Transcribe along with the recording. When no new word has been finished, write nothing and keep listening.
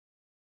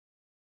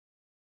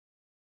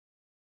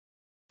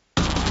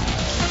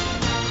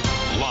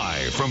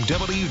from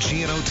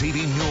WGNO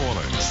TV New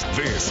Orleans,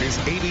 this is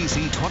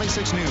ABC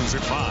 26 News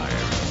at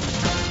 5.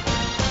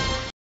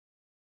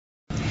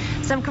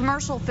 Some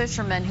commercial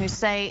fishermen who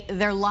say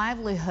their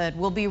livelihood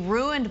will be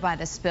ruined by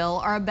the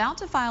spill are about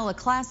to file a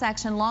class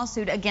action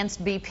lawsuit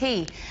against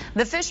BP.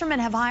 The fishermen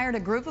have hired a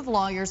group of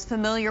lawyers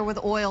familiar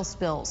with oil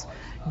spills.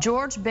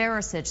 George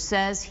Barasich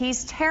says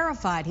he's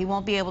terrified he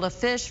won't be able to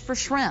fish for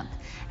shrimp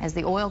as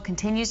the oil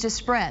continues to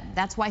spread.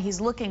 That's why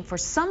he's looking for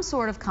some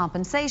sort of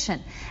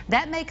compensation.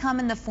 That may come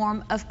in the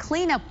form of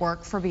cleanup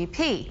work for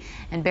BP.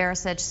 And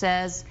Barasich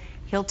says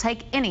he'll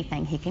take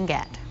anything he can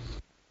get.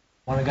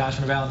 One of the guys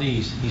from the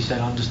Valdez, he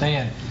said,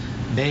 understand,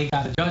 they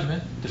got a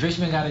judgment, the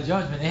fishermen got a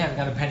judgment, they haven't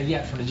got a penny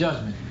yet from the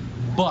judgment.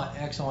 But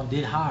Exxon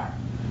did hire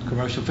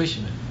commercial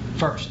fishermen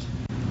first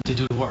to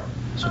do the work.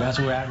 So that's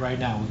where we're at right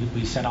now.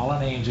 We sent all our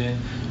names in,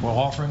 we're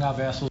offering our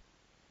vessels.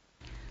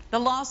 The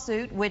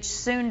lawsuit, which is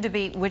soon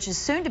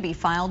to be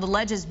filed,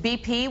 alleges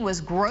BP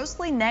was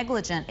grossly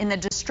negligent in the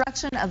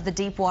destruction of the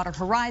Deepwater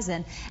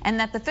Horizon and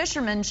that the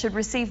fishermen should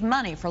receive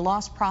money for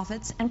lost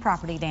profits and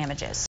property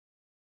damages.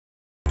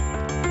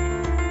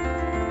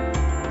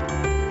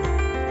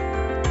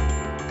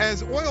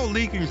 As oil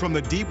leaking from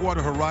the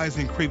Deepwater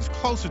Horizon creeps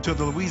closer to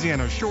the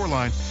Louisiana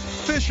shoreline,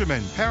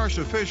 fishermen, parish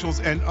officials,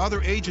 and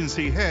other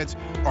agency heads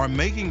are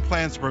making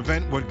plans to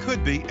prevent what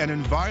could be an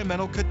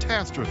environmental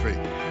catastrophe.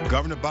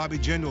 Governor Bobby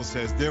Jindal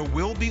says there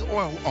will be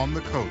oil on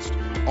the coast.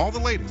 All the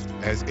latest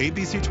as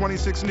ABC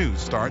 26 News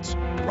starts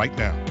right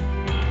now.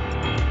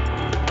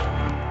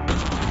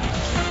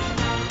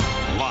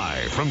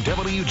 Live from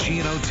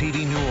WGNO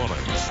TV New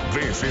Orleans,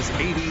 this is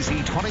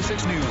ABC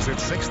 26 News at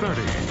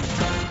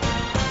 6:30.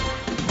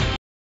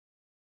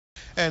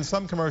 And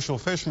some commercial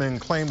fishermen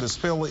claim the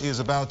spill is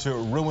about to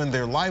ruin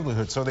their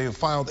livelihood, so they have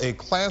filed a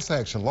class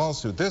action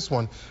lawsuit, this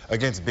one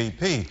against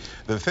BP.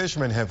 The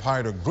fishermen have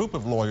hired a group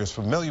of lawyers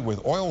familiar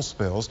with oil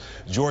spills.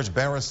 George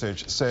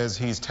Barasich says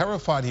he's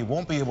terrified he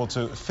won't be able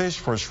to fish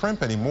for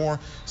shrimp anymore,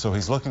 so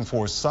he's looking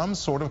for some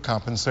sort of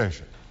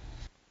compensation.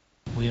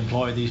 We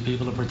employ these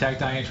people to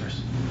protect our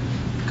interests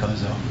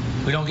because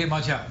we don't get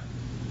much help.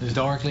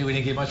 Historically, we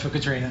didn't get much for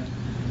Katrina.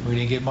 We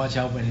didn't get much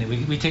help,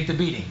 and we take the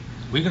beating.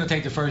 We're going to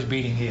take the first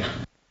beating here.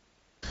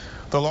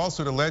 The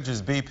lawsuit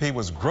alleges BP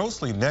was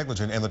grossly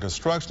negligent in the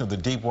destruction of the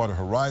Deepwater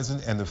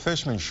Horizon, and the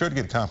fishermen should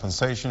get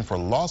compensation for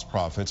lost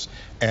profits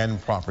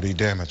and property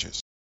damages.